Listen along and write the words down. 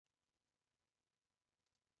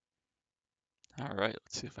All right,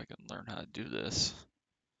 let's see if I can learn how to do this.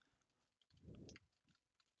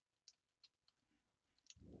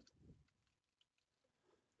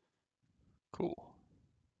 Cool.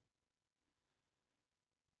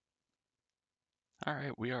 All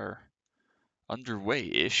right, we are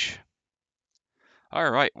underway-ish. All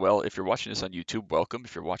right, well, if you're watching this on YouTube, welcome.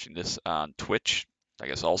 If you're watching this on Twitch, I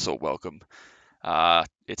guess also welcome.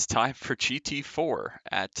 It's time for GT4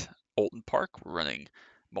 at Oulton Park. We're running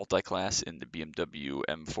multi-class in the BMW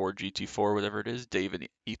M4 GT4, whatever it is. Dave and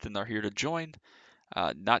Ethan are here to join.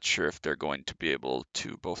 Not sure if they're going to be able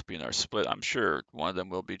to both be in our split. I'm sure one of them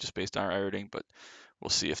will be just based on our rating, but we'll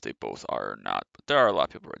see if they both are or not. But there are a lot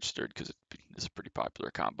of people registered because it's a pretty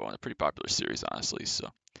popular combo and a pretty popular series, honestly. So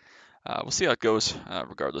we'll see how it goes.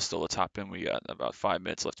 Regardless, still let's hop in. We got about 5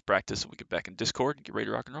 minutes left to practice, and we get back in Discord and get ready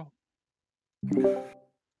to rock and roll.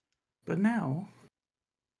 But now,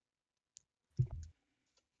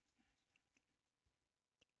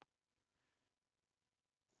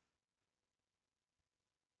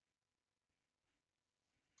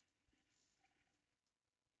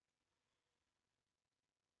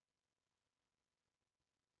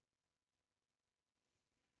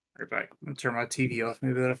 right back. I'm gonna turn my TV off.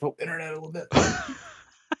 Maybe that'll help internet a little bit.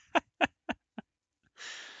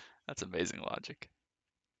 That's amazing logic.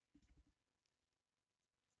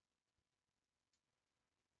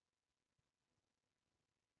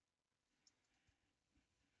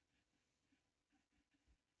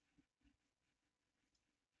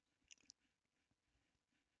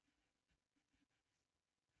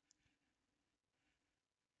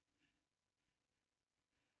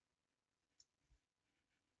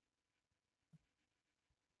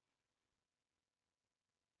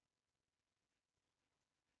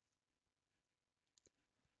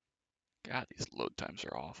 God, these load times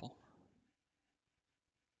are awful.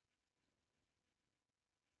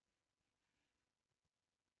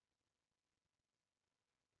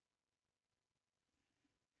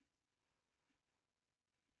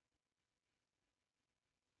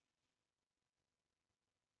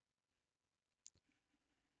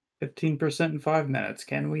 %15 in 5 minutes.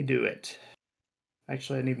 Can we do it?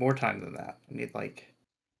 Actually, I need more time than that. I need like.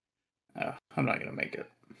 I'm not gonna make it.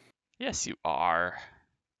 Yes, you are.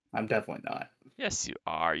 I'm definitely not. Yes, you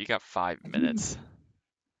are. You got 5 minutes.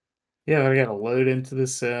 Yeah, I gotta load into the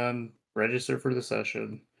sim, register for the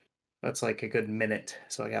session. That's like a good minute.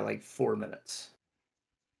 So I got like 4 minutes.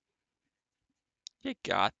 You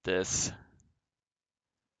got this.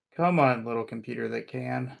 Come on, little computer that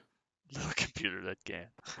can. Little computer that can.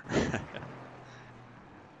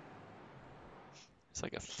 It's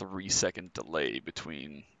like a 3-second delay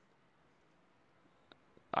between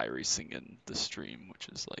iRacing and the stream, which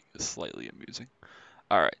is like slightly amusing.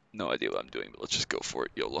 All right, no idea what I'm doing, but let's just go for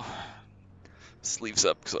it, YOLO. Sleeves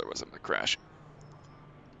up, because otherwise I'm gonna crash.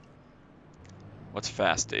 What's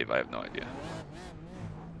fast, Dave? I have no idea.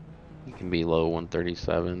 You can be low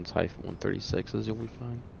 137s, high 136s, you'll be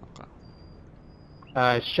fine.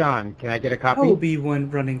 Okay. Sean, can I get a I copy? will be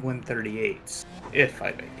running 138s if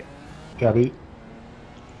I make it. Copy.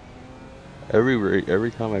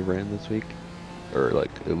 Every time I've ran this week, or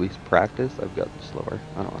like at least practice, I've gotten slower.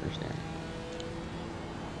 I don't understand.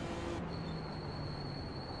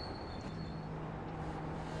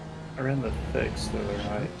 I ran the fix the other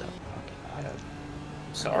night. Yeah.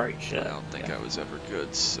 Sorry, shit. I don't think I was ever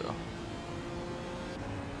good, so.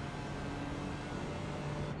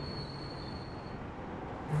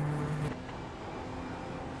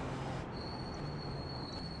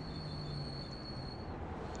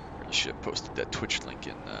 You should have posted that Twitch link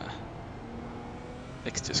in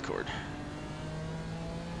Nick's Discord.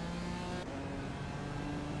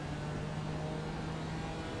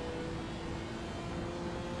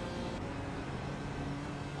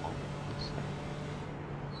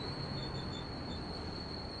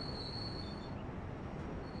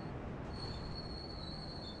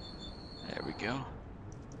 There we go.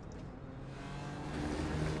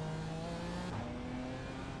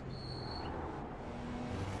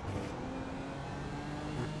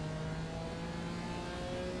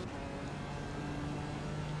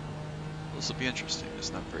 This will be interesting.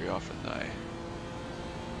 It's not very often I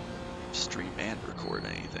stream and record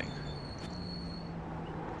anything.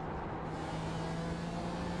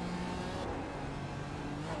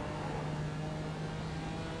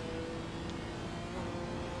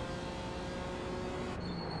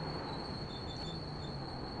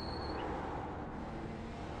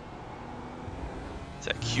 Is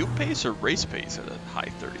that cube pace or race pace at a high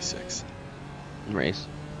 36? Race.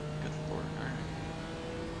 Good lord,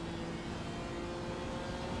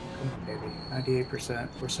 Come on, baby. 98%.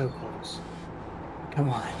 We're so close. Come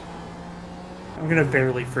on. I'm gonna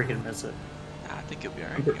barely freaking miss it. I think you'll be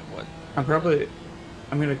alright. I'm, You pr- got what?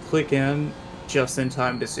 I'm gonna click in just in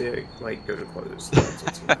time to see it like go to close. That's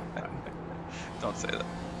what's gonna happen. Don't say that.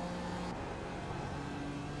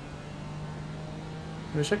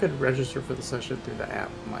 I wish I could register for the session through the app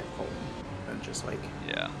on my phone and just like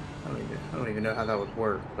Yeah. I don't even know how that would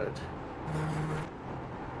work, but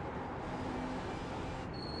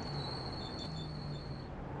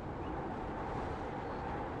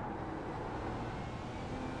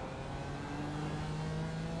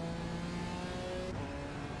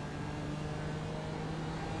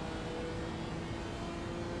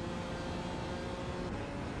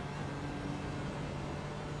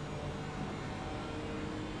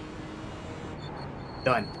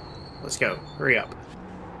done. Let's go. Hurry up.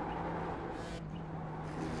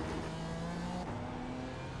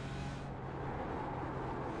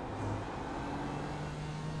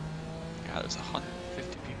 God, there's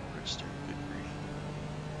 150 people registered. Good grief.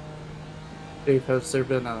 Dave, has there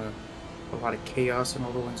been a lot of chaos in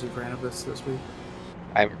all the ones you've ran of this week?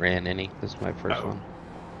 I haven't ran any. This is my first Oh. one.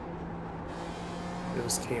 It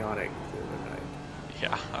was chaotic the other night.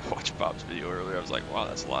 Yeah, I watched Bob's video earlier. I was like, wow,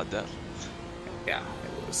 that's a lot of death. Yeah,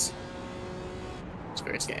 it was. It's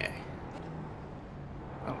very scary.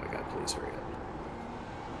 Oh my god, please hurry up.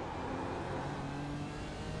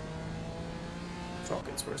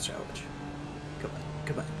 Falken's worst challenge. Come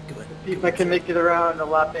on. If I can make it around a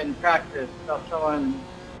lap in practice, I'll show on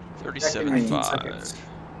 37.5.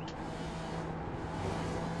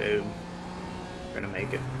 Boom. We're gonna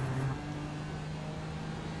make it.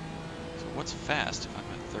 So what's fast if I'm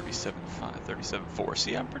at 37.5, 37.4?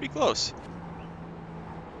 See, I'm pretty close.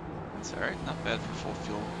 That's alright, not bad for full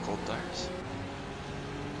fuel cold tires.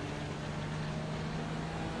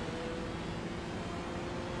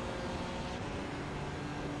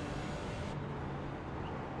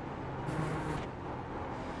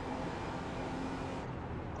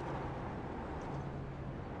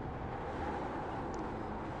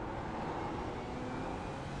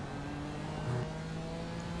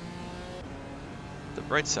 The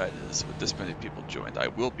bright side is, with this many people joined, I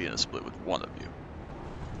will be in a split with one of you.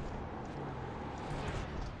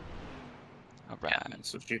 Alright.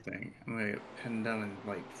 That's what you think. I'm gonna get pinned down in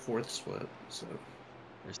like 4th split, so.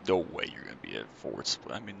 There's no way you're going to be at 4th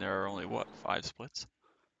split. I mean, there are only, what, 5 splits?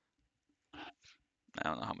 I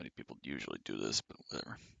don't know how many people usually do this, but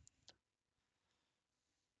whatever.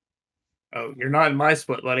 Oh, you're not in my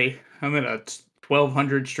split, buddy. I'm in a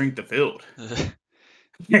 1200 strength of field.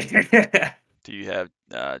 Do you have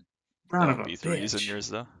Son of a LMP3s in bitch. yours,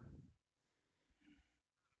 though?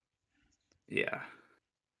 Yeah.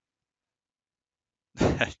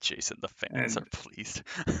 Jason, the fans And are pleased.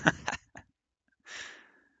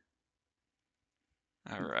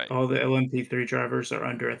 All right. all the LMP3 drivers are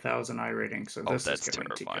under 1,000 iRating, so Oh, this is that's going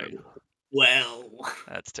terrifying. to go well.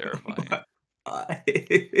 That's terrifying.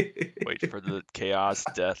 Wait Wait for the chaos,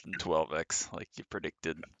 death, and 12x, like you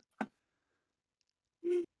predicted.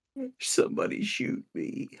 Somebody shoot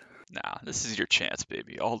me. Nah, this is your chance,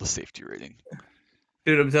 baby. All the safety rating.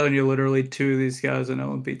 Dude, I'm telling you, literally 2 of these guys in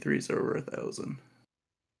LMP3s are over 1,000.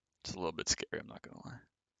 It's a little bit scary, I'm not gonna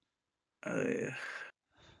lie.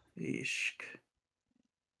 Yeesh.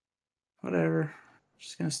 Whatever.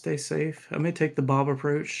 Just gonna stay safe. I may take the Bob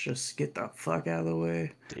approach. Just get the fuck out of the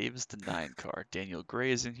way. Dave's the 9 car. Daniel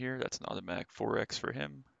Gray is in here. That's an automatic 4x for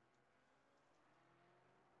him.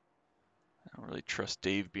 I don't really trust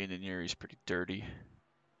Dave being in here. He's pretty dirty.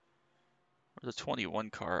 There's a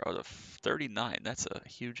 21 car out of 39. That's a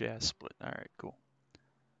huge ass split. All right, cool.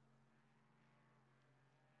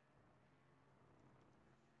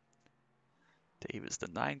 Dave is the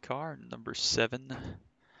 9 car, number 7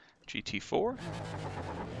 GT4.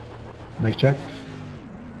 Mic check.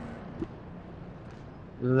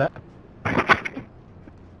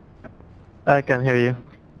 I can hear you.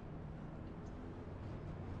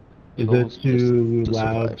 Is Goals it too to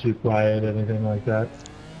loud, survive. too quiet, anything like that?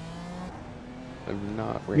 I'm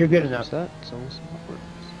not You're good ready enough. that, so we'll see how it works.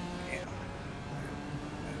 Yeah.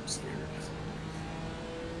 I'm scared.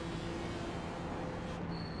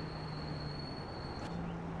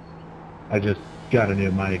 I just got a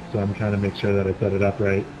new mic, so I'm trying to make sure that I set it up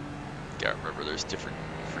right. Gotta remember, there's different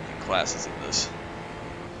freaking classes in this.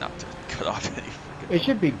 Not to cut off any freaking. It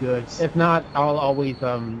should be good. If not, I'll always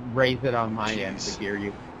raise it on my end Jeez. to hear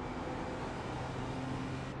you.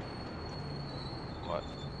 What?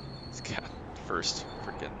 He's got first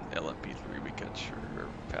freaking LMP3 weekend sure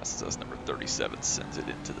passes us number 37, sends it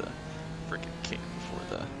into the freaking king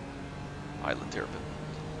before the island airpin.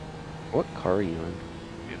 What car are you in?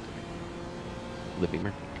 BMW. The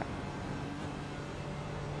Beamer? Okay.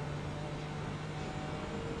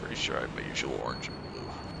 Pretty sure I have my usual orange and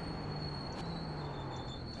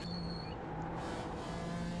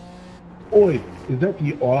blue. Oi, is that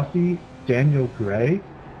the Aussie Daniel Gray?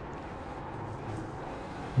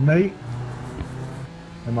 Mate?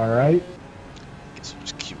 Am I right? Guess we'll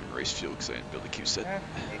just queue in race fuel because I didn't build a queue set.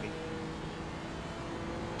 Maybe.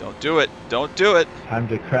 Don't do it! Don't do it! Time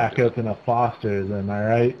to crack open a Foster's, am I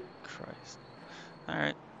right? Christ.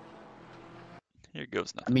 Alright. Here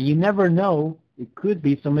goes I nothing. mean, you never know. It could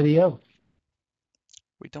be somebody else.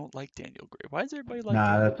 We don't like Daniel Gray. Why does everybody like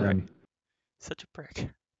Nah, Daniel that's Gray? him. Such a prick.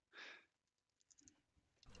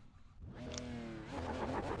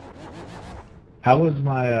 How was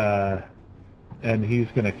my, and he's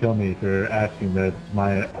gonna kill me for asking this,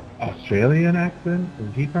 my Australian accent?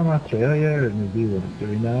 Is he from Australia or New Zealand? Do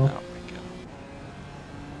we know? Oh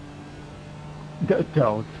my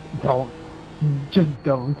god. Don't. Just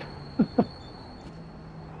don't.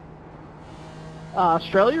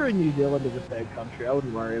 Australia and New Zealand are the same country. I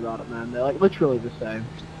wouldn't worry about it, man. They're like literally the same.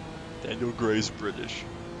 Daniel Gray's British.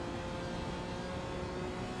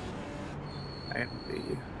 I am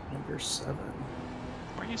the number 7.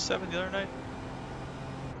 Weren't you 7 the other night?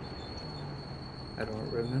 I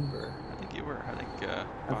don't remember. I think you were. I think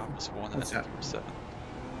Bob was 1 and I What's think that? you were 7.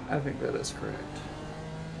 I think that is correct.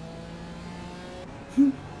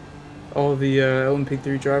 All the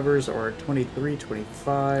LMP3 drivers are 23,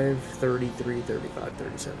 25, 33, 35,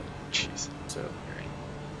 37. Jeez. So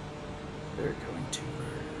they're going to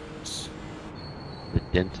merge. The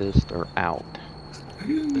dentists are out.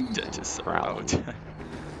 The dentists are out.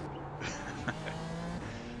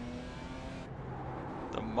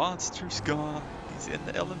 The monster's gone. He's in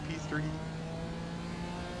the LMP3.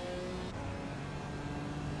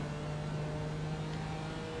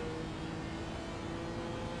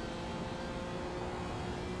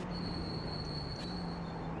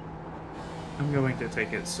 I'm going to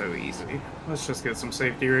take it so easy. Let's just get some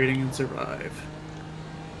safety rating and survive.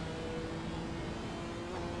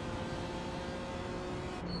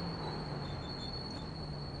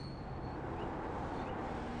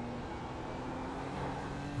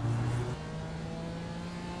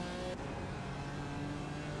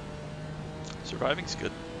 Surviving's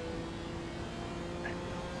good.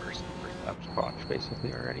 First 3 laps botch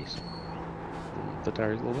basically already, so the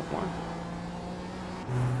tires a little bit more.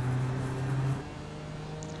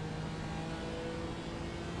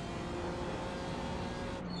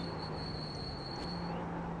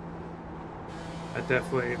 I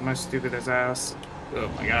definitely, my stupid ass. Oh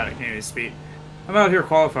my god, I can't even speak. I'm out here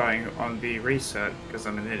qualifying on the race set because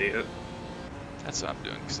I'm an idiot. That's what I'm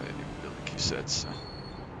doing because I didn't even build the queue sets. So.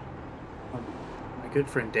 My good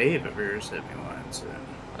friend Dave over here sent me one, so.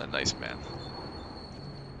 What a nice man.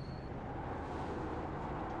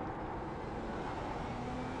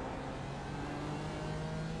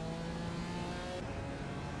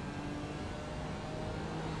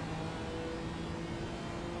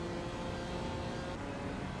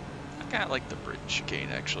 I kind of like the bridge chicane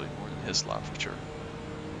actually more than his lot for sure.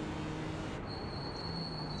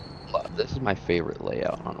 This is my favorite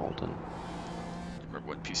layout on Oulton. Remember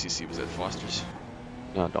when PCC was at Foster's?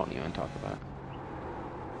 No, don't even talk about it.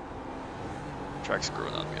 Track's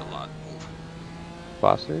growing on me a lot.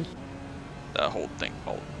 Foster's? That whole thing,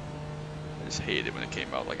 I just hated it when it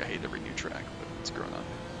came out. Like I hate every new track, but it's growing on me.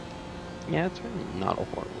 Yeah, it's really not a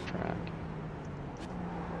horrible track.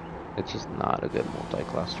 It's just not a good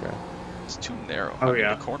multi-class track. It's too narrow. Oh, I mean,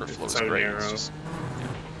 yeah. the corner flow It's is so great. narrow. It's just, yeah.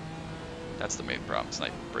 That's the main problem. It's not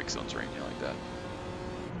even brake zones or anything like that.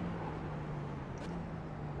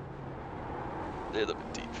 They're a little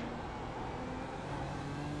bit deep.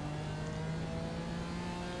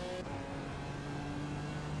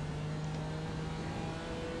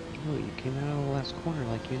 Oh, you came out of the last corner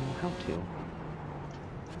like you know how to.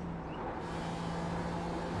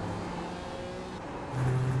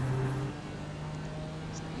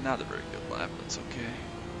 It's not a very good lap, but it's okay.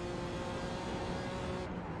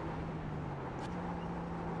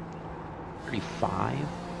 $35?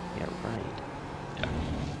 Yeah, right. Yeah.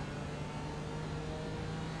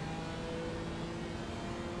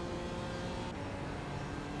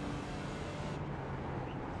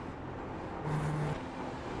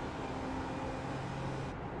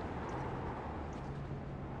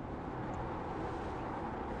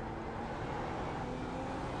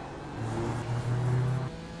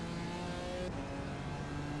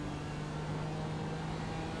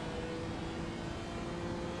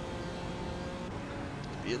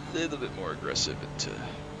 Be a little bit more aggressive into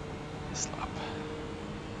this lap.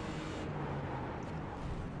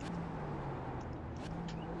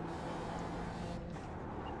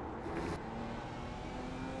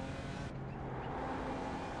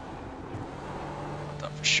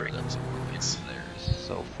 for sure that was a warnings. There's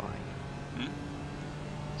so fine. Hmm?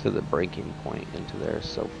 So the braking point into there is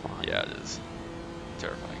so fine. Yeah, it is.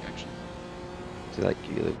 Terrifying, actually. So like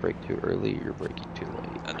you either brake too early or you're braking too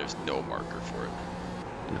late. And there's no marker for it.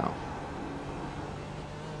 No.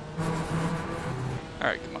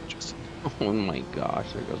 Alright, come on, Justin. Oh my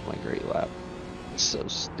gosh, there goes my great lap. It's so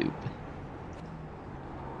stupid.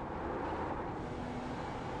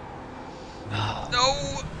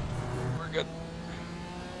 No! We're good.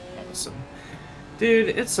 Awesome. Dude,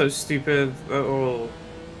 it's so stupid. That little,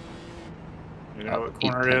 you know what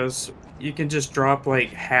corner it 8/10. is? You can just drop like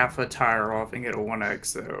half a tire off and get a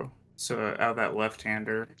 1x though. So out of that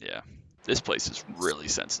left-hander. Yeah. This place is really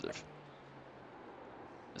sensitive.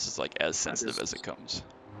 This is like as sensitive as it comes.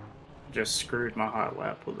 Just screwed my hot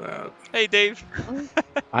lap with that. Hey, Dave!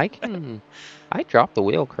 I dropped the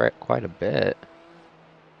wheel quite a bit.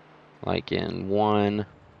 Like in one.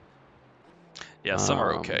 Yeah, some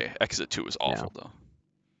are okay. Exit 2 is awful, though.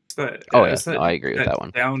 Oh, yeah. It's No, I agree with that one.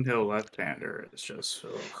 Downhill left-hander. It's just.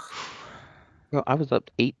 Ugh. Well, I was up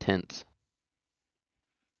 8/10.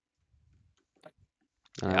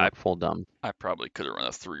 I Yeah, went full dumb. I probably could have run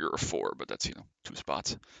a 3 or a 4, but that's, 2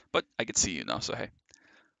 spots. But I could see you now, so hey.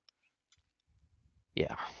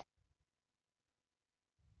 Yeah.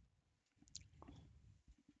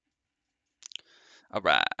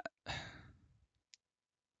 Alright.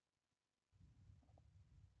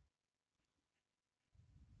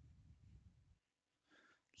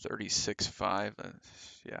 $36.5.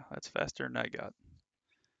 Yeah, that's faster than I got.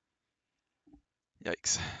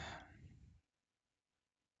 Yikes.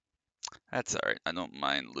 That's alright. I don't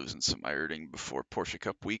mind losing some iRacing before Porsche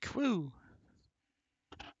Cup week. Woo!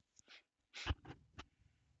 At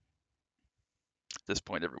this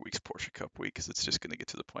point, every week's Porsche Cup week, because it's just going to get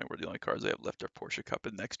to the point where the only cars I have left are Porsche Cup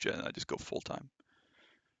and next gen, and I just go full time.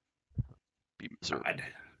 Be miserable. God.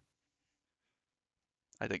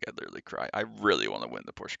 I think I'd literally cry. I really want to win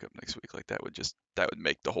the Porsche Cup next week. Like that would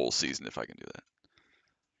make the whole season if I can do that.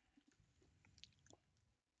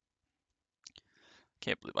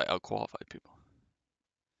 Can't believe I outqualified people.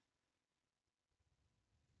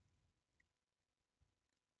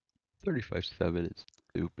 $35.7 is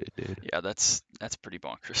stupid, dude. Yeah, that's pretty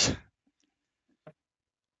bonkers.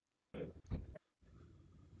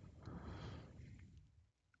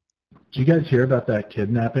 Did you guys hear about that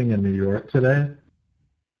kidnapping in New York today?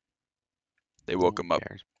 They woke him up.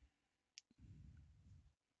 Cares?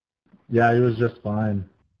 Yeah, he was just fine.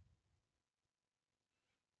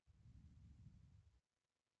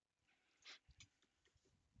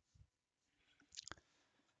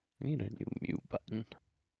 I need a new mute button.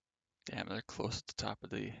 Damn, they're close at the top of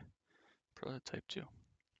the prototype too.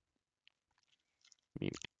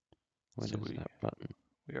 Mute. What So is that button?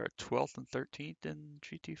 we are 12th and 13th in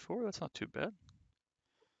GT4. That's not too bad.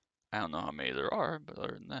 I don't know how many there are, but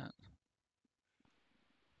other than that.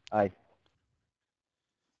 Aye.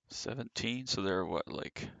 17, so there are what,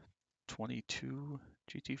 like 22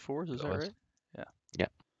 GT4s, is that right? Yeah. Yeah.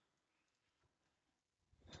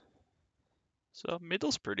 So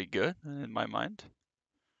middle's pretty good in my mind.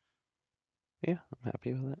 Yeah, I'm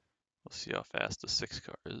happy with it. We'll see how fast the 6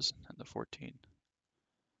 car is and the 14.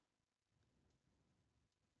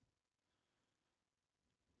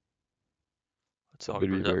 Let's all I'm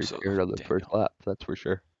gonna be grid up very so scared on the first Daniel. lap, that's for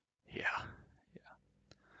sure. Yeah.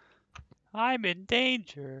 I'm in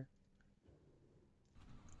danger.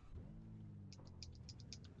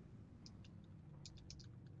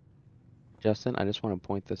 Justin, I just want to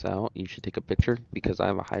point this out. You should take a picture because I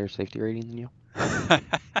have a higher safety rating than you.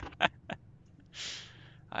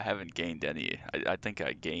 I haven't gained any. I think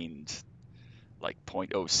I gained like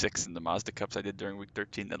 0.06 in the Mazda Cups I did during week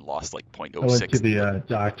 13, then lost like 0.06 I went to in the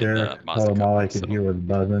doctor, the Mazda told him Cup, all I could so- hear was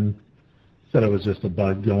buzzing. Said it was just a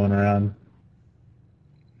bug going around.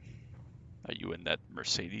 Are you in that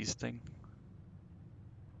Mercedes thing?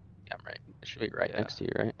 Yeah, I'm right. It should be right Yeah. next to you,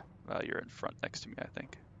 right? Well, you're in front next to me, I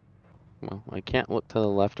think. Well, I can't look to the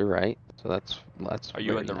left or right, so that's Are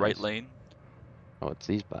you in the very right nice. lane? Oh, it's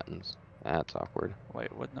these buttons. That's awkward.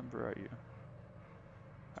 Wait, what number are you?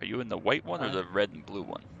 Are you in the white one or the red and blue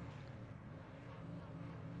one?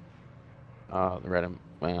 Oh, the red.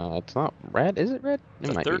 Well, it's not red. Is it red?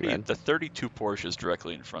 It might be red. The 32 Porsche is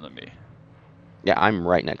directly in front of me. Yeah, I'm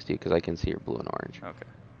right next to you because I can see your blue and orange. Okay.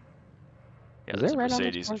 Yeah, Is there's there a red on this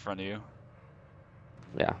Mercedes in Porsche? front of you.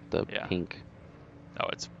 Yeah, the Yeah. pink. Oh,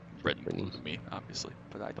 it's red and blue Brittany's. to me, obviously,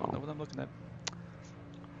 but I don't Oh. know what I'm looking at.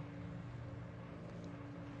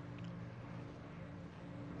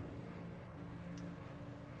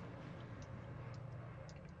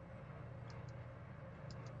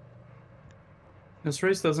 This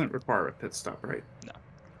race doesn't require a pit stop, right? No.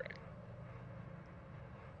 Correct.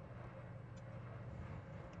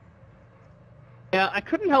 Yeah, I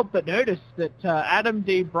couldn't help but notice that Adam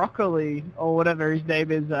D. Broccoli, or whatever his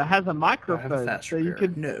name is, has a microphone, fast so you repair.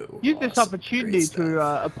 could No. use this Awesome. opportunity Great to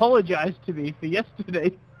stuff. apologize to me for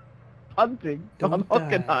yesterday punting on Don't die.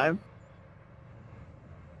 Hockenheim.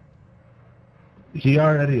 He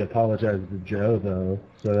already apologized to Joe, though,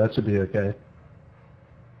 so that should be okay.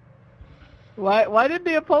 Why didn't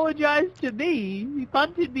he apologize to me? He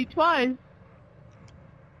punted me twice.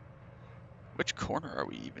 Which corner are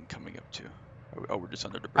we even coming up to? Oh, we're just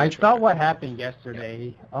under the I bridge. saw okay. what happened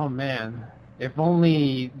yesterday. Oh man, if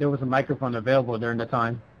only there was a microphone available during the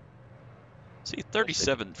time. See,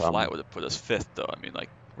 37 Bum. flat would have put us 5th, though. I mean, like,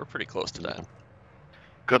 we're pretty close to that. Yeah.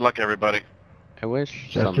 Good luck, everybody. I wish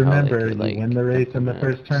Just somehow remember, they you could, like, win the race in the implement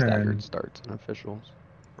first turn. staggered starts and officials.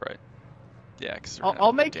 Right. Yeah, because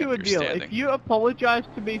I'll make you a deal. If you apologize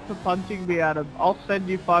to me for punting me, Adam, I'll send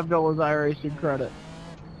you $5 iRacing credit.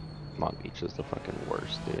 Long Beach is the fucking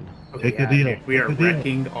worst, dude. Take a deal. We are Take a deal.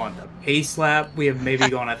 wrecking on the pace lap. We have maybe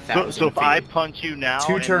gone 1,000 So if I feet. punch you now,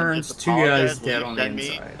 Two and then turns, just two apologize, guys will dead you on the send me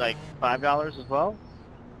inside. like $5 as well?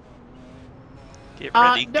 Get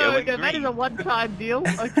ready, go No, and that is a green. one-time deal.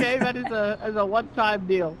 Okay, that is a one-time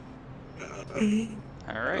deal.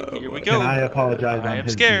 All right, here we go. Can I apologize I on am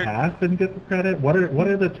his scared. behalf and get the credit? What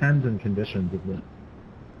are the terms and conditions of this?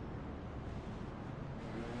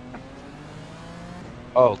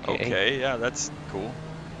 Okay. Okay, yeah, that's cool.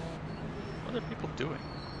 What are people doing?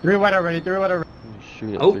 3 wide already. 3 wide already.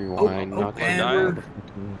 Shoot it Oh, 3 oh, wide, oh, knock it and down. we're- The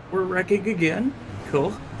fucking- We're wrecking again. Cool.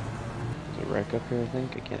 There's a wreck up here, I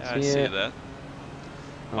think. I can't Yeah, see I see it. that.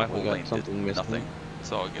 Oh, My we whole got lane did something missing. nothing.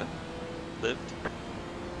 It's all good. Lived.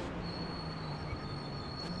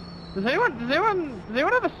 Does anyone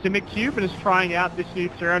have a Simic Cube and is trying out this new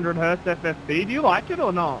 300 Hz FFB? Do you like it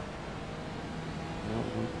or not? No,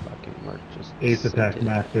 we fucking Mark just Ace sent Attack it.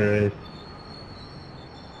 Master Ace.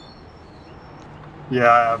 Yeah,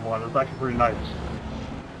 I have one. It's actually pretty nice.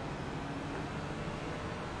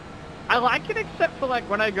 I like it except for like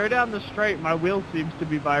when I go down the straight, my wheel seems to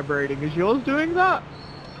be vibrating. Is yours doing that?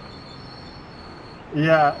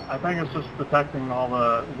 Yeah, I think it's just detecting all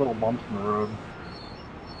the little bumps in the road.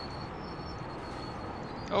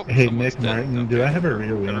 Oh, Hey, someone's Nick dead. Martin, do I have a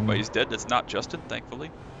rear wing? Everybody's dead. That's not Justin, thankfully.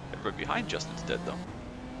 Everybody behind Justin's dead, though.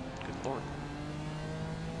 Good lord.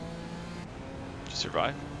 Did you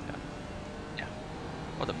survive? Yeah. Yeah.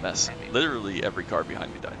 What a mess. Literally every car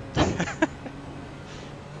behind me died.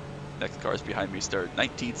 Next cars behind me start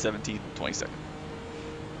 19, 17, 22nd.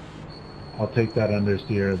 I'll take that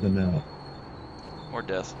understeer of the mill. More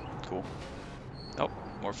death. Cool. Oh,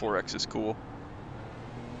 more 4X's. Cool.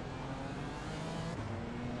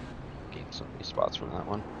 Gained so many spots from that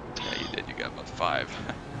one. Yeah, you did. You got about 5.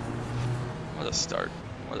 What a start.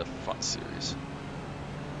 What a fun series.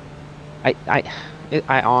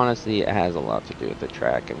 I honestly, it has a lot to do with the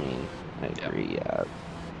track. I mean, I Yeah. agree. Yeah.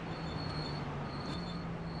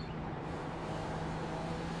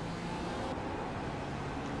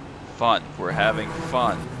 Fun. We're having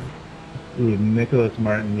fun. Ooh, Nicholas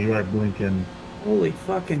Martin, you are blinking. Holy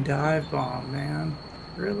fucking dive bomb, man.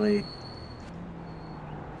 Really?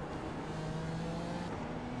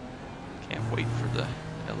 Can't wait for the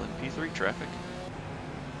LMP3 traffic.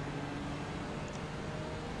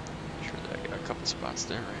 Sure that I got a couple spots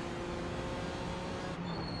there, right?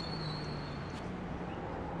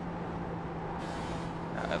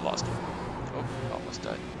 I lost it. Oh, almost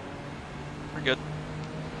died. We're good.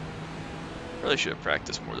 Really should have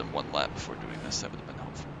practiced more than one lap before doing this. That would have been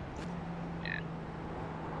helpful.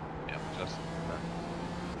 Yeah, just.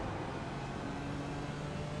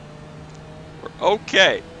 We're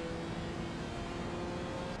okay.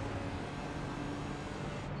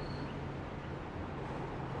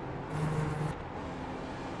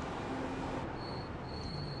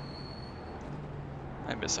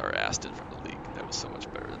 I miss our Aston from the league. That was so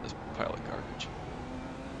much better than this pile of garbage.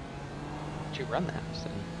 Did you run that? So,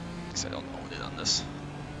 Because I don't own it on this.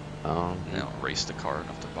 um, And I don't race the car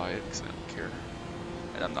enough to buy it because I don't care.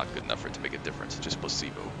 And I'm not good enough for it to make a difference. It's just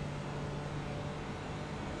placebo.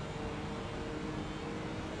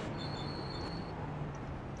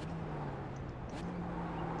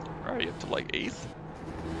 Alright, up to like 8th?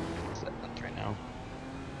 7th right now.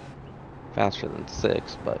 Faster than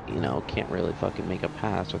 6, but you know, can't really fucking make a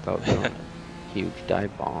pass without doing a huge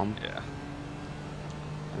dive bomb. Yeah.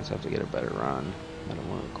 I just have to get a better run. I don't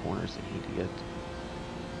want the corners that need to get.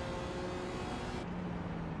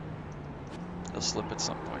 They'll slip at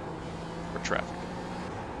some point. For traffic.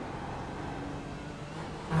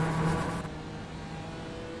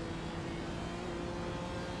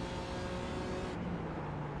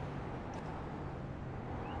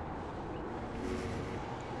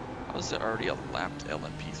 is there already a lapped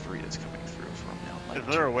LMP3 that's coming through from now? Is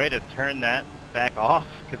there a way to turn that back off?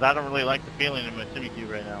 Because I don't really like the feeling in my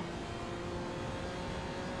SimiCube right now.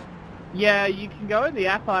 Yeah, you can go in the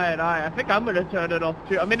app I think I'm going to turn it off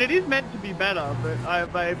too. I mean, it is meant to be better, but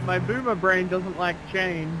my boomer brain doesn't like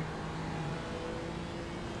change.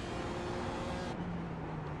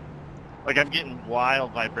 Like, I'm getting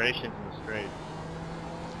wild vibrations in the straight.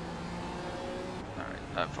 Alright,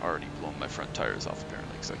 I've already blown my front tires off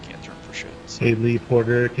apparently because I can't turn for shit. So. Hey, Lee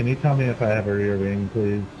Porter, can you tell me if I have a rear wing,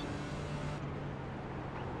 please?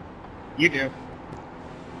 You do.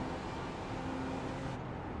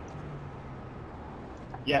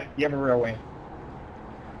 Yeah, you have a rear wing.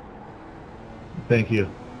 Thank you.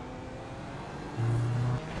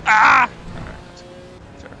 Ah! Alright,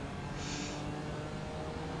 that's fair.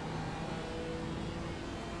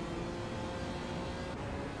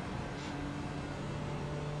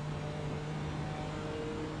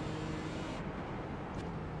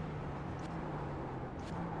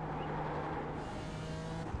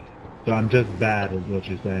 So I'm just bad, is what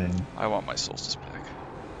you're saying. I want my Solstice back.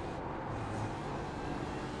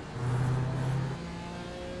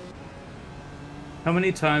 How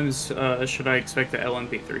many times should I expect the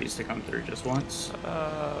LMP3s to come through? Just once?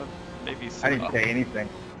 Maybe I three. didn't say anything.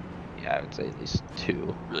 Yeah, I would say at least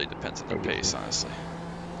 2. Really depends on their Maybe pace, three. honestly.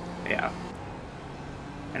 Yeah.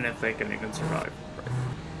 And if they can even survive.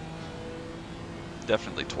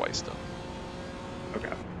 Definitely twice, though.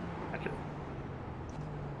 Okay. Gotcha.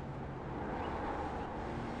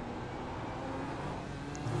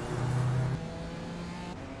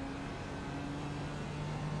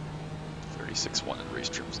 .36.1 in race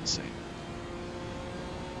trim's insane.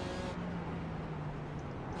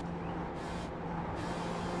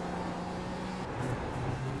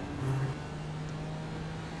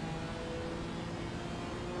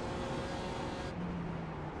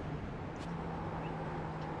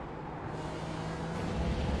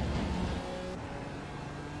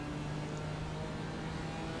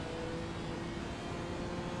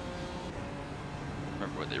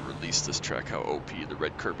 Remember when they released this track, how OP the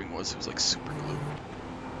red curbing was? It was like super glue.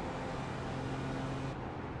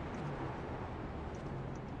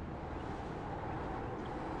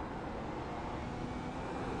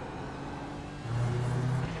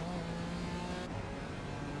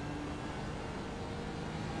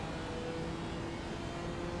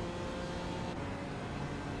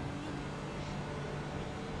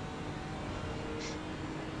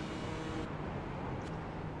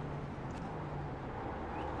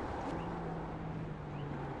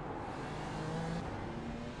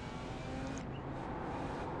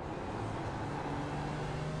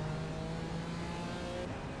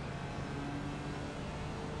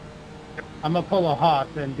 I'm gonna pull a Haas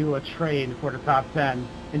and do a trade for the top 10.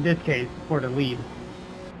 In this case, for the lead.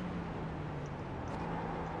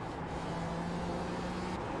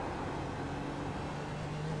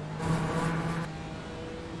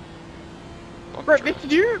 Bro, this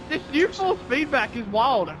new force feedback is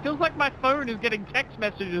wild. It feels like my phone is getting text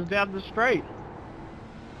messages down the straight.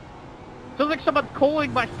 Feels like someone's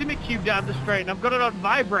calling my SimiCube down the straight and I've got it on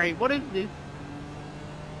vibrate. What is this?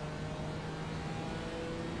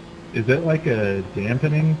 Is it like a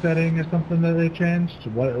dampening setting or something that they changed?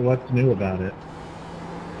 What's new about it?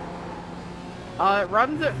 It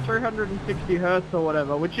runs at 360 hertz or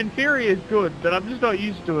whatever, which in theory is good, but I'm just not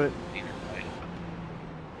used to it.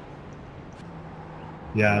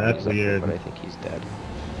 Yeah, that's He's up there, weird. but I think he's dead.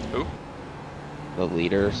 Who? The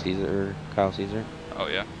leader, Kyle Caesar. Oh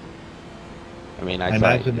yeah. I mean, I I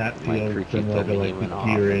imagine thought that my feels crew kept similar to like even the off,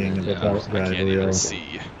 and gearing then and the just- belt I drive can't even wheel.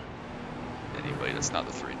 see anybody that's not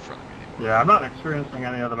the 3 in front of me anymore. Yeah, I'm not experiencing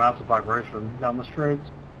any other massive vibration down the straights.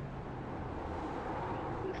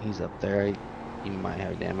 He's up there. He might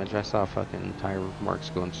have damage. I saw fucking tire marks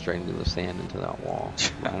going straight into the sand into that wall.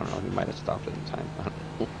 I don't know. He might have stopped it in time. I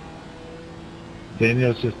don't know.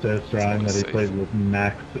 Daniel's just so strong that he safe. plays with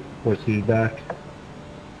max force feedback.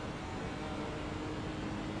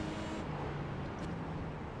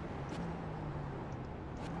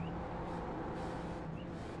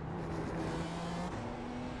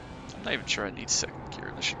 I'm not even sure I need second gear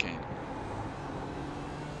in the chicane.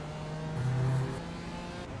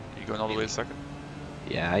 Are you going all the way to second?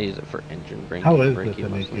 Yeah, I use it for engine braking. How is this braking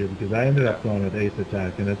in mostly. AQ? Because I ended up going with ace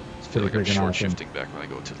attack and it's I feel pretty like I'm freaking short awesome. shifting back when I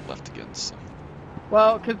go to the left again. So.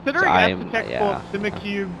 Well, considering So I I'm- have to tech yeah. force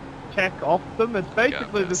SimiCube tech off them, it's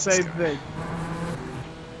basically the that's this same guy. thing.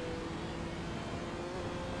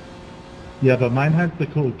 Yeah, but mine has the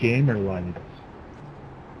cool gamer lights.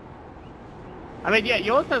 I mean, yeah,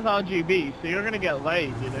 yours has RGB, so you're gonna get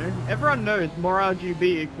laid, you know? Everyone knows more RGB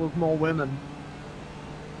equals more women.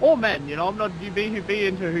 Or men, you know, I'm not, you be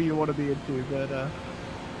into who you want to be into, but,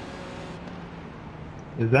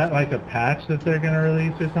 Is that like a patch that they're gonna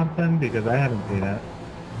release or something? Because I haven't seen it.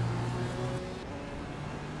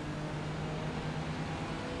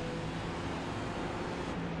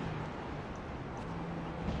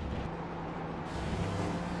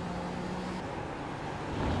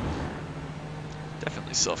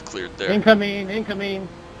 Definitely self-cleared there. incoming.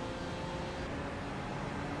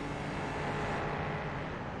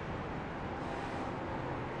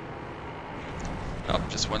 Oh,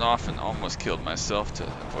 just went off and almost killed myself to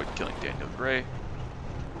avoid killing Daniel Gray.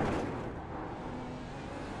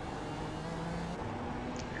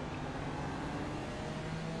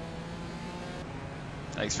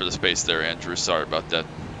 Thanks for the space there, Andrew. Sorry about that.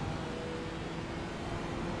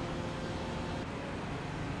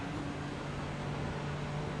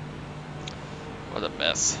 What a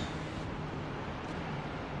mess.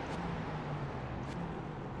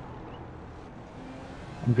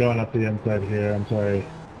 I'm going up the inside here. I'm sorry.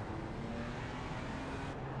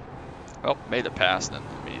 Well, made a pass and then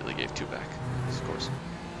immediately gave 2 back. Of course.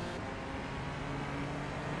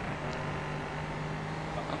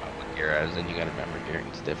 What gear I was in, you gotta remember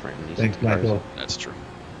gearing's different in these Thanks, cars. Michael. That's true.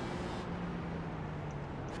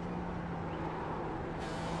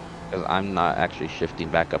 Because I'm not actually shifting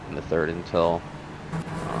back up in the third until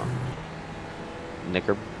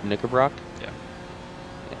Knickerbrock. Yeah.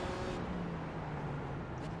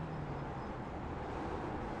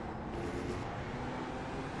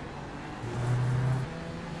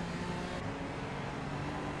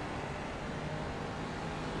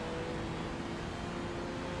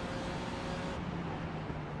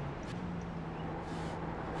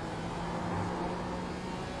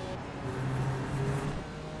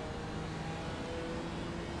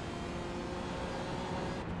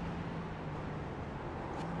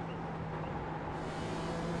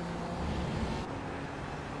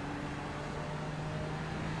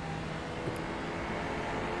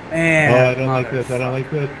 Man, Oh, I don't like this. I don't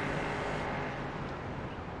like this.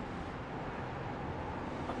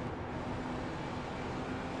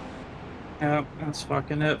 Yep, that's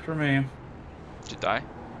fucking it for me. Did you die?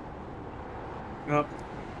 Yep,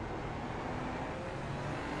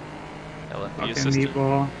 LNP fucking assistant?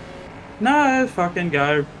 meatball. No, fucking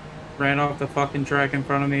guy ran off the fucking track in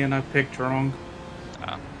front of me and I picked wrong.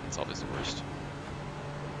 Ah, that's always the worst.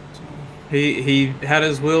 He had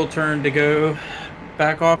his wheel turned to go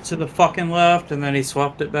back off to the fucking left, and then he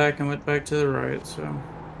swapped it back and went back to the right. So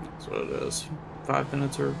that's what it is. 5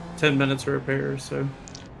 minutes or 10 minutes of repair. So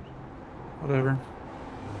whatever.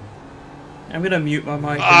 I'm gonna mute my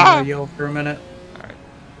mic and yell for a minute. All right.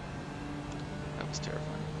 That was terrifying.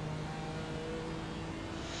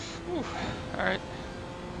 Whew. All right.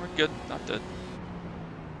 We're good. Not dead.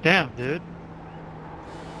 Damn, dude.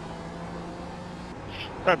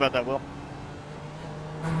 Sorry about that, Will.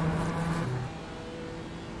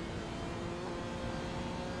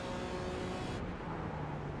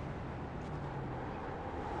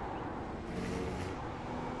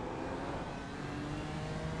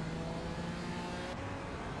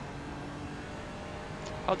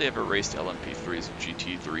 How they ever raced LMP3s and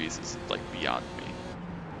GT3s is like beyond me.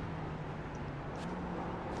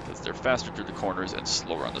 Because they're faster through the corners and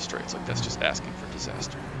slower on the straights. Like that's just asking for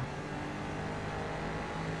disaster.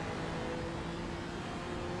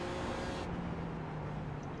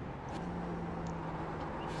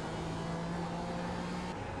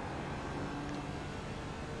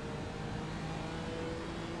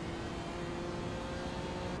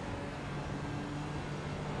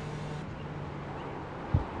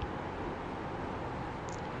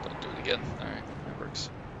 Don't do it again. Alright, that works.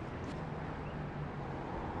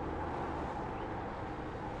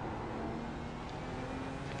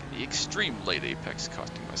 Taking the extreme late apex,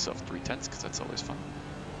 costing myself 3/10 because that's always fun.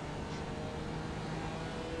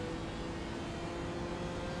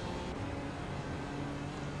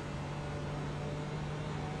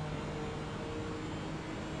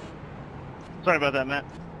 Sorry about that, Matt.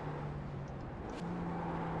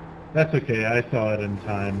 That's okay. I saw it in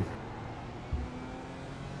time.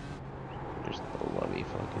 Just the lovey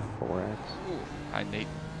fucking 4X. Ooh, hi Nate.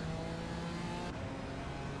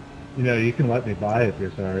 You know, you can let me buy if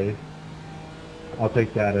you're sorry. I'll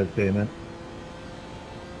take that as payment.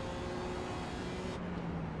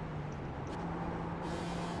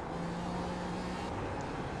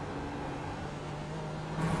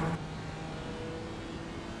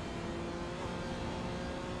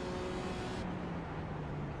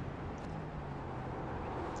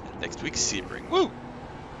 Next week, Sebring. Woo!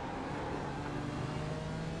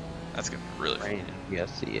 That's gonna be really fun. Rain and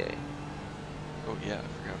PSCA. Oh yeah, I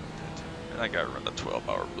forgot about that too. And I gotta run the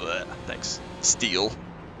 12-hour. Bleh. Thanks, Steel.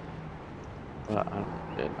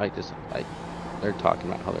 They're talking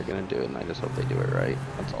about how they're gonna do it, and I just hope they do it right.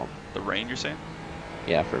 That's all. The rain, you're saying?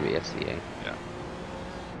 Yeah, for VSCA. Yeah.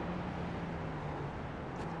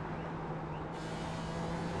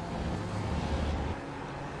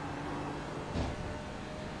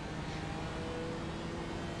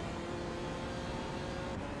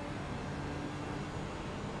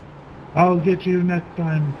 I'll get you next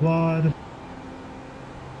time, Claude.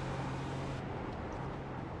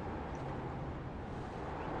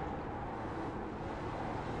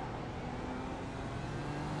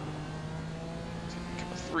 It's gonna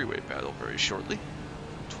become a three-way battle very shortly.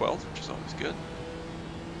 12th, which is always good.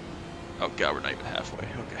 Oh god, we're not even halfway.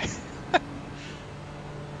 Okay.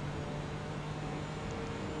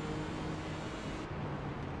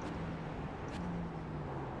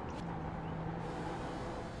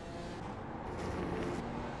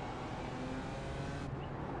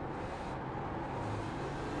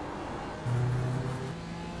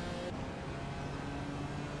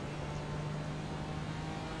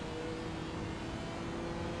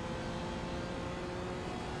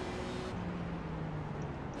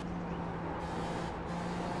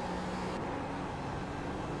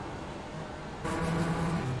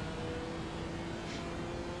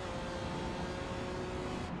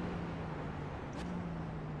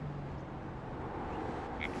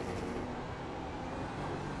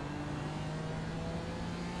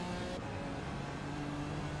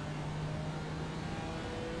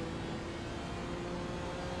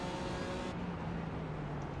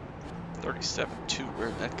 $37.2,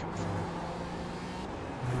 where'd that come from?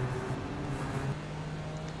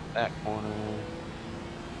 Back corner.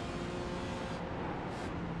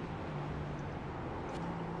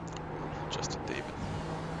 Justin David.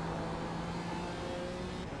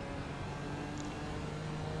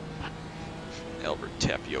 Albert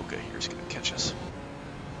Tapioca here's gonna catch us.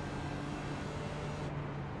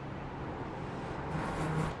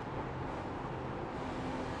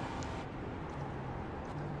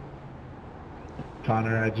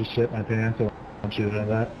 Connor, I just shit my pants. I want you to know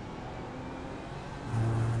that.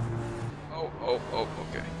 Oh,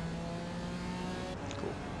 okay.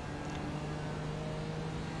 Cool.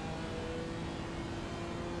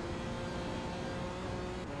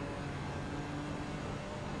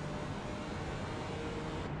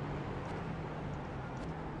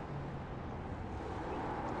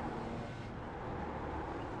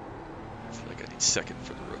 I feel like I need second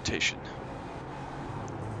for the rotation.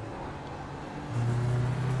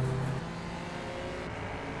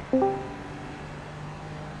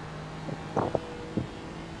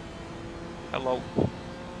 Hello.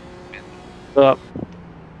 Up.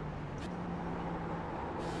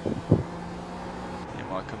 You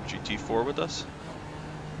want to come GT4 with us?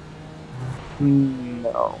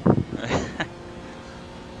 No.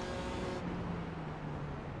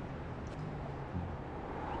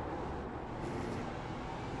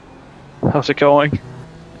 How's it going?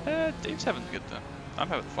 Dave's having a good time. I'm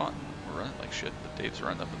having fun. We're running like shit, but Dave's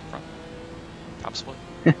running up in the front. Top split.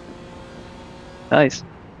 Nice.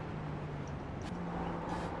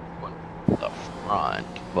 The front,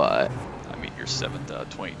 but I mean, you're 7th out of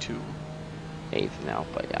 22. 8th now,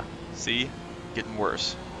 but yeah. See? Getting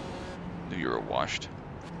worse. Knew you were washed.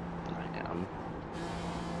 I am.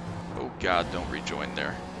 Oh god, don't rejoin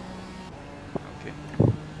there. Okay.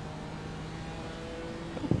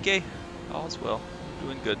 Okay. All's well.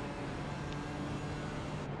 Doing good.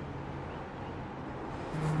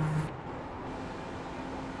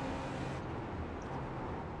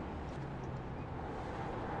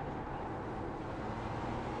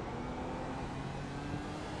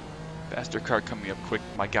 Faster car coming up quick.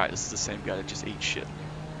 My guy, this is the same guy that just ate shit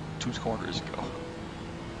 2 corners ago.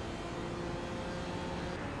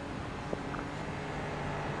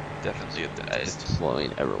 Definitely a It's dentist.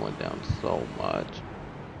 slowing everyone down so much.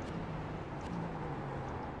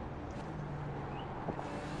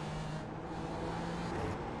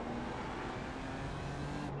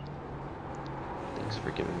 Thanks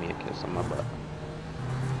for giving me a kiss on my butt.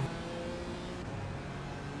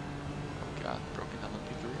 Oh god, broken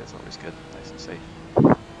LMP3, that's always good. Nice and safe.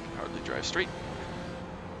 Can hardly drive straight.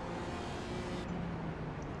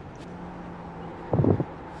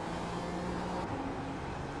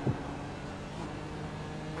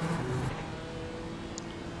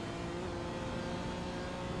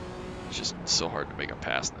 It's just so hard to make a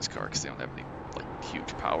pass in this car because they don't have any like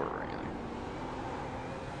huge power or anything.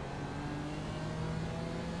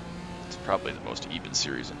 It's probably the most even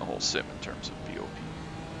series in the whole sim in terms of VOP.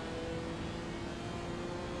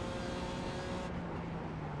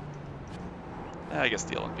 I guess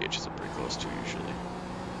the LMVHs are pretty close too, usually,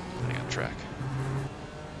 depending on track.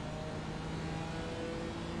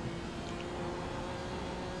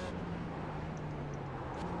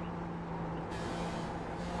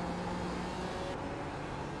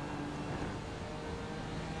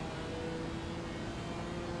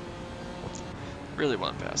 Really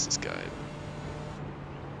want to pass this guy.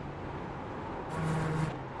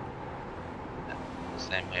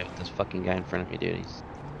 Same way with this fucking guy in front of me, dude. He's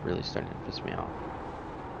really starting to piss me off.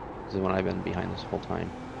 This is when I've been behind this whole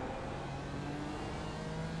time.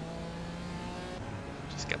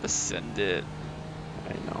 Just gotta send it.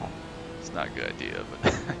 I know. It's not a good idea,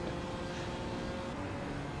 but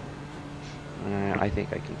I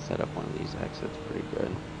think I can set up one of these exits pretty good,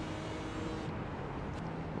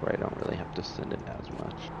 where I don't really have to send it as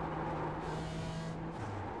much.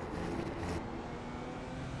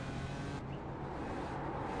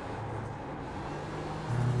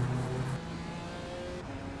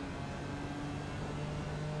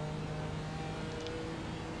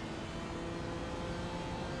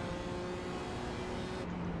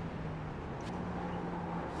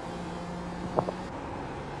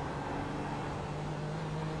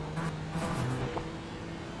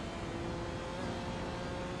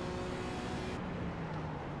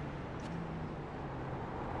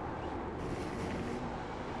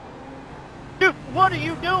 Dude, what are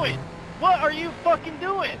you doing? What are you fucking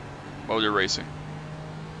doing? motor racing.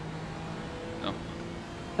 No.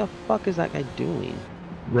 What the fuck is that guy doing?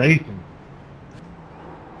 Racing.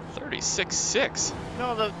 36.6.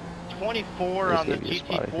 No, the 24 on the This gave you a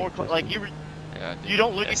spot, I GT4. think, Like you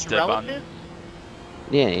don't look at your relatives?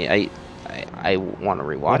 Yeah, I want to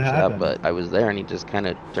rewatch that, happened? but I was there and he just kind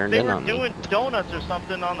of turned They in were on doing me. donuts or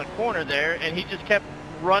something on the corner there, and he just kept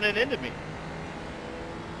running into me.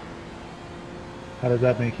 How does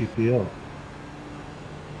that make you feel?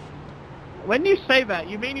 When you say that,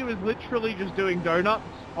 you mean he was literally just doing donuts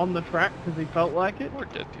on the track because he felt like it? Or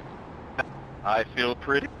dead people. I feel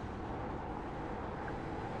pretty.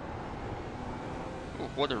 Oh,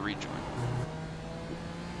 what a rejoin.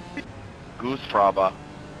 Goose Fraba.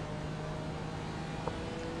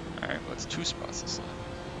 Alright, well, it's 2 spots this time.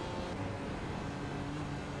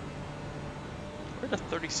 Where'd the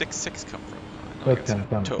 36.6 come from? I know I That's got kind of some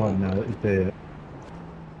sounds toe, fun now but- that you say it.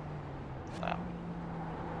 Wow.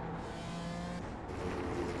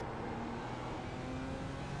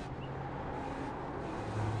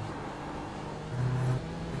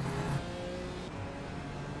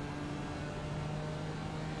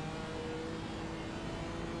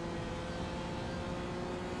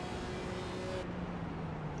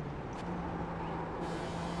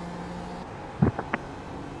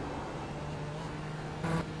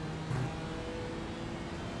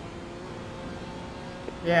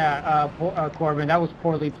 Yeah, Corbin, that was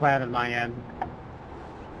poorly planned on my end.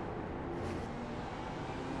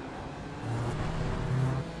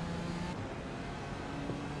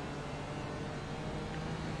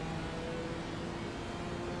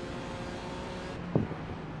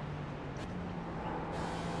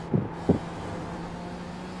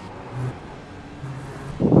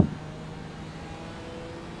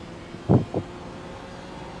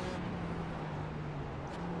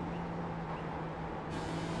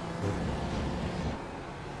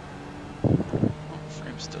 Oh,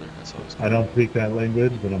 frame stutter, that's always I good. don't speak that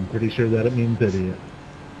language, but I'm pretty sure that it means idiot.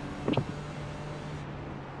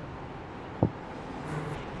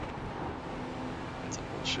 That's a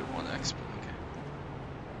bullshit 1x, but okay.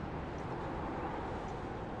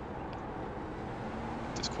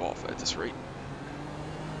 Disqualified at this rate.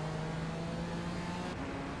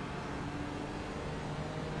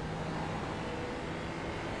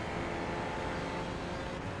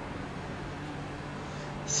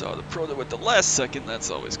 So the pro that with the last second, that's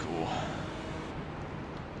always cool.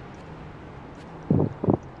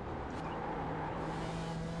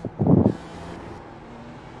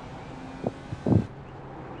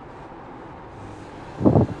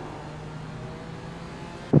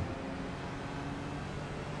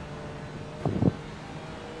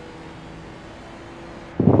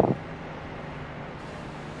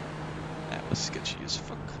 That was sketchy as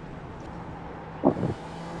fuck.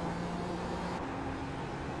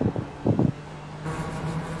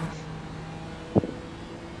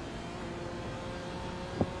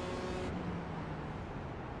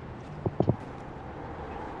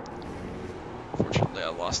 Fortunately, I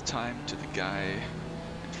lost time to the guy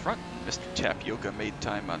in front. Mr. Tapioca made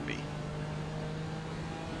time on me.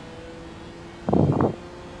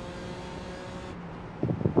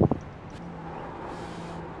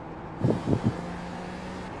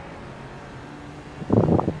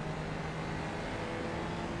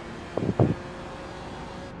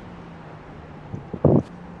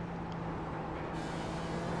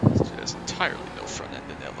 entirely no front end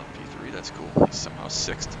in the LMP3. That's cool. He's somehow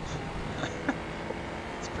 6th.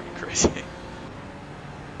 It's pretty crazy.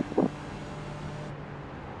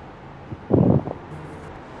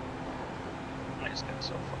 I just got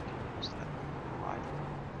so fucking used to that. Why?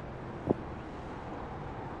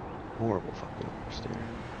 Horrible fucking oversteer.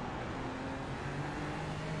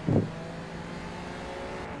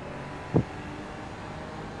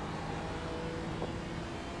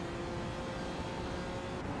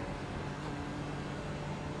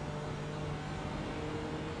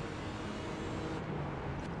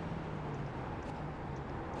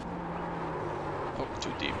 Oh,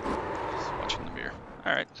 too deep. Just watching the mirror.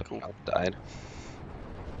 Alright, cool. Somehow died.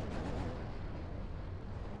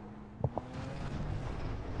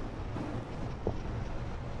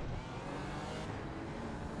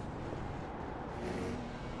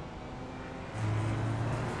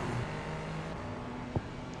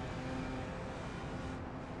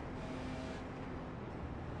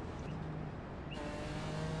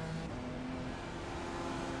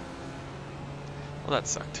 Well, that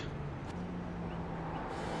sucked.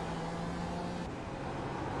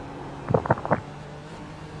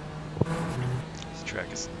 This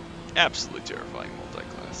track is absolutely terrifying,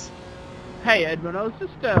 multi-class. Hey Edwin, I was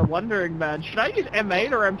just wondering, man, should I use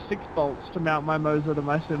M8 or M6 bolts to mount my Moza to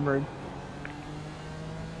my sim rig?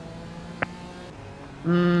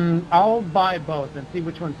 I'll buy both and see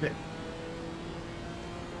which one fits.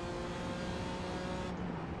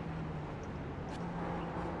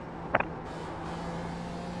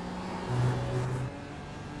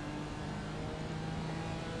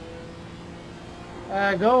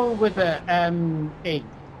 Go with a M8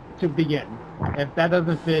 to begin. If that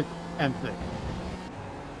doesn't fit, M6.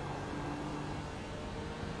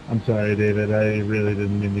 I'm sorry, David. I really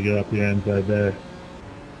didn't mean to go up your inside there.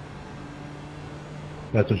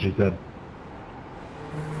 That's what she said.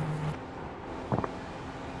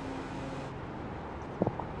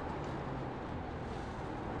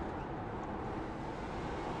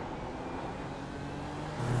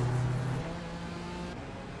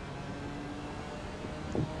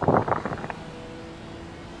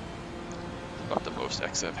 About the most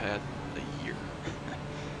X I've had in a year.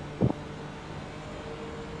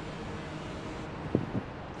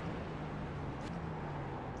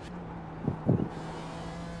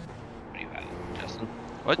 What are you at, Justin?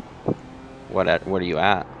 What? What are you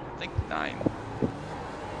at? I think 9.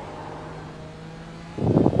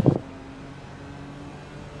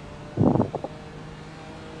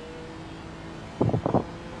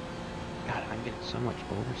 God, I'm getting so much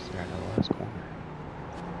oversteer out of the last corner.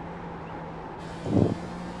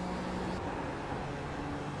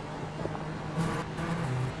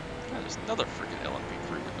 God, there's another freaking LMP3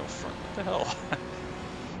 with no front. What the hell?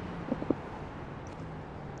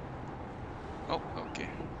 Oh, okay.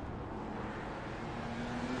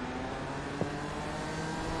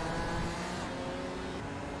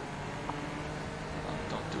 Oh,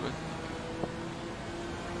 don't do it.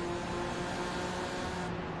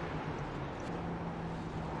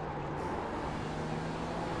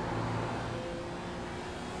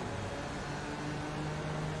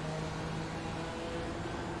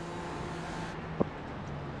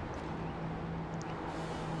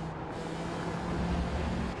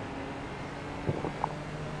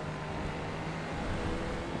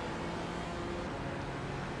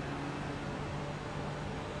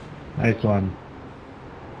 Nice one.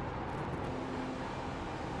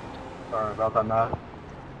 Sorry about that, Matt.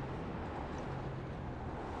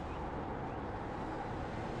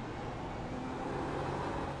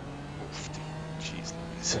 Jeez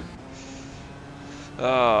Louise.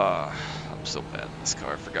 I'm so bad in this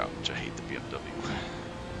car. I forgot how much I hate the BMW.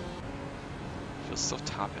 Feels so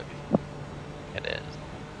top heavy. It is.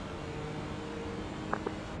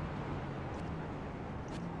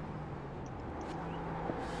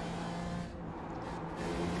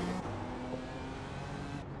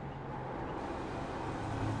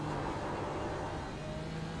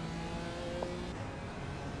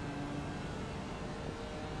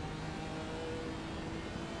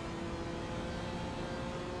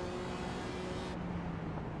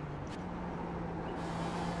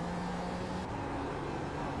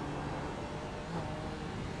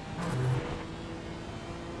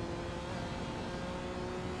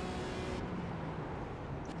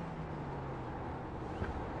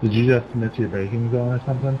 Did you just miss your braking zone or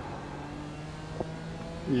something?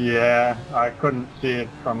 Yeah, I couldn't see it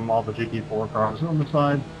from all the GT4 cars on the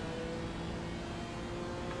side.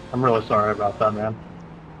 I'm really sorry about that, man.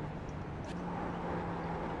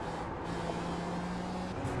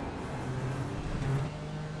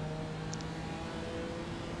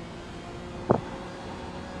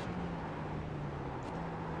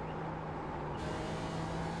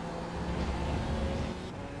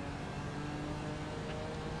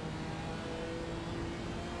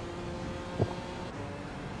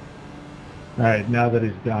 Alright, now that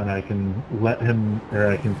he's gone, I can let him, or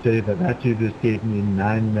I can say that you just gave me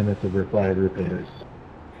 9 minutes of required repairs.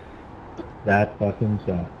 That fucking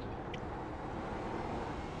sucks.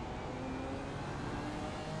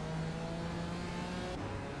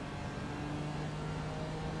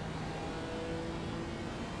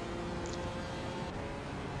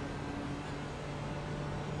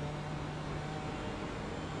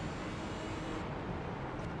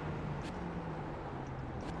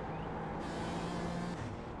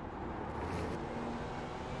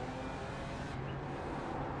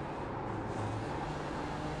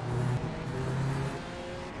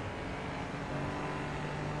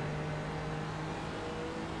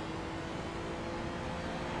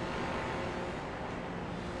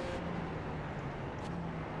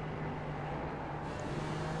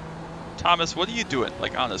 Thomas, what are you doing?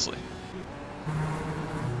 Like, honestly.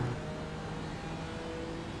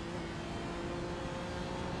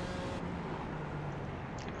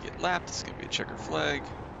 Gonna get lapped. It's gonna be a checker flag.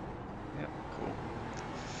 Yep, cool.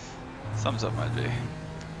 Thumbs up, might be.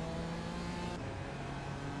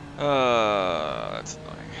 That's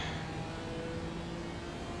annoying.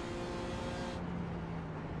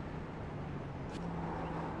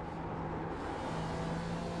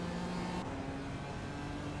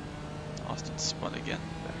 Austin spun again.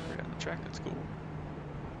 Back right on the track. That's cool.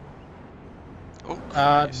 Oh,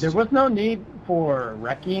 Christ. There was no need for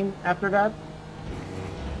wrecking after that.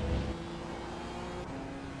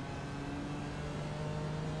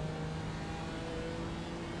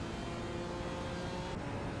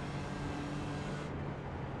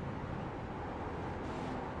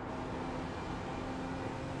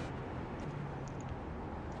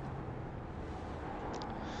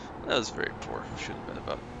 That was very poor. Should have been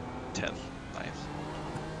about 10th, 9th.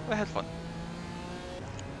 But I had fun.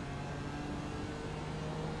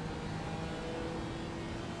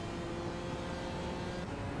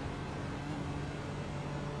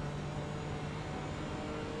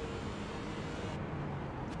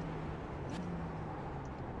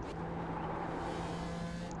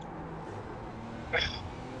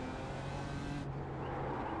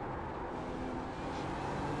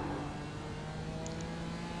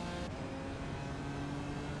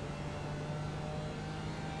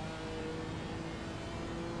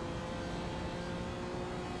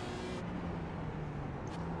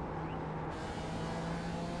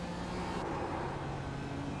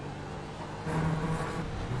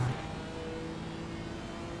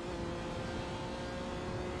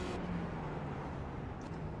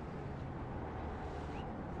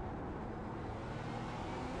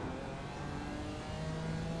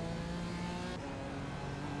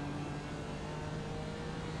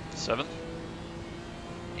 Seventh?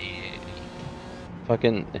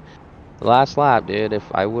 Fucking last lap, dude. If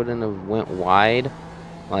I wouldn't have went wide,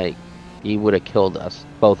 like, he would have killed us,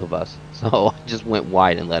 both of us. So I just went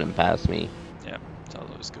wide and let him pass me. Yeah, that's how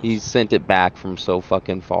those goes. He sent it back from so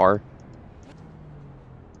fucking far.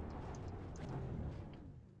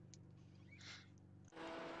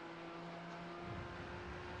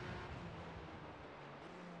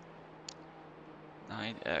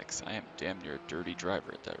 X. I am damn near a dirty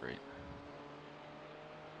driver at that rate.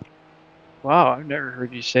 Wow, I've never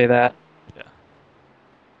heard you say that. Yeah.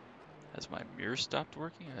 Has my mirror stopped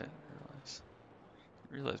working? I didn't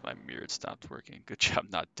realize my mirror had stopped working. Good job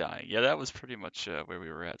not dying. Yeah, that was pretty much where we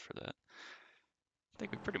were at for that. I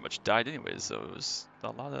think we pretty much died anyways, so it was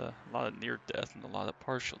a lot of near death and a lot of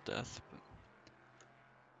partial death. But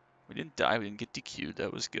we didn't die. We didn't get DQ'd.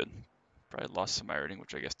 That was good. Probably lost some ironing,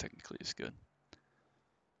 which I guess technically is good.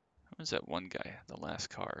 Who was that one guy? The last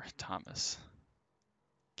car, Thomas.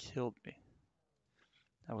 Killed me.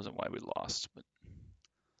 That wasn't why we lost, but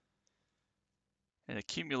an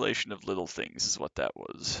accumulation of little things is what that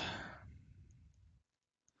was.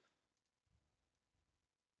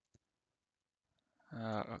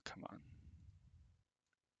 Oh, come on.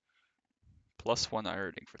 +1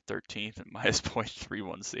 ironing for 13th and minus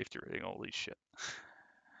 0.31 safety rating. Holy shit.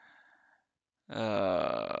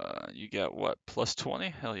 You got what?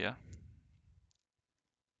 +20? Hell yeah.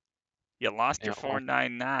 You lost your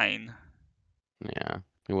 499. Yeah,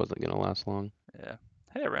 it wasn't gonna last long. Yeah.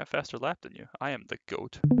 Hey, I ran faster lap than you. I am the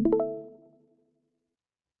GOAT.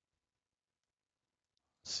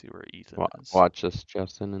 Let's see where Ethan is. Watch this,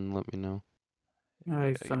 Justin, and let me know.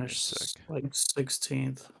 I finished like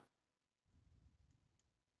 16th.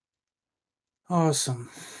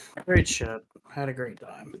 Awesome. Great shit. Had a great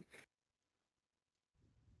time.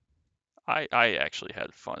 I actually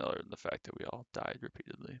had fun other than the fact that we all died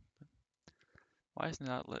repeatedly. Why is it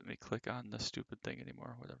not letting me click on the stupid thing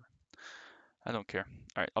anymore? Whatever. I don't care.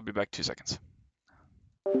 Alright, I'll be back 2 seconds.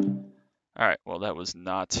 All right, well, that was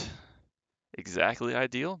not exactly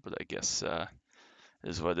ideal, but I guess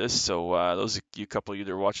is what it is. So those of you couple of you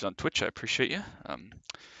that are watching on Twitch, I appreciate you.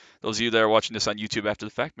 Those of you that are watching this on YouTube after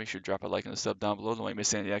the fact, make sure to drop a like and a sub down below. Don't want to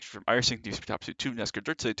miss any action from iRacing, News for Top Suit 2, NASCAR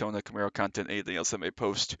Dirt, Daytona, Camaro content, anything else I may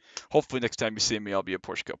post. Hopefully next time you see me, I'll be a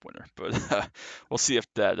Porsche Cup winner. But we'll see if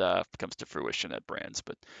that comes to fruition at Brands.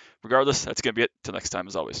 But regardless, that's going to be it. Till next time,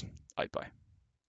 as always, bye.